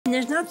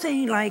There's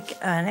nothing like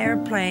an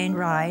airplane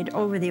ride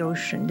over the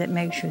ocean that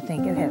makes you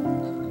think of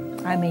heaven.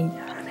 I mean,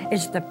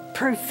 it's the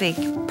perfect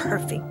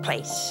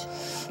place.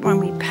 When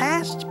we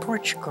passed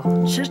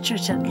Portugal, Sister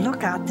said,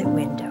 look out the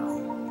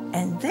window.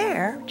 And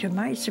there, to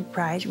my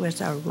surprise,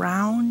 was a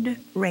round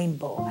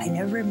rainbow. I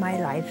never in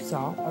my life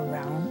saw a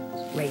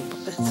round rainbow,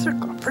 a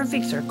circle, a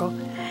perfect circle.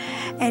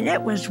 And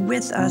it was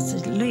with us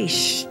at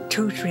least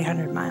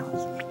 200-300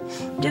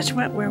 miles. Just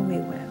went where we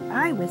went.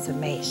 I was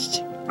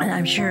amazed. And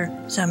I'm sure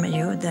some of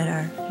you that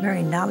are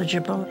very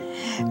knowledgeable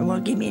will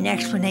give me an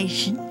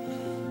explanation.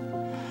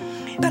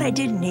 But I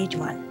didn't need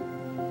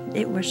one.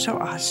 It was so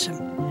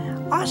awesome.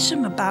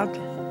 Awesome about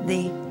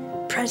the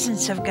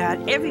presence of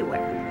God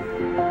everywhere.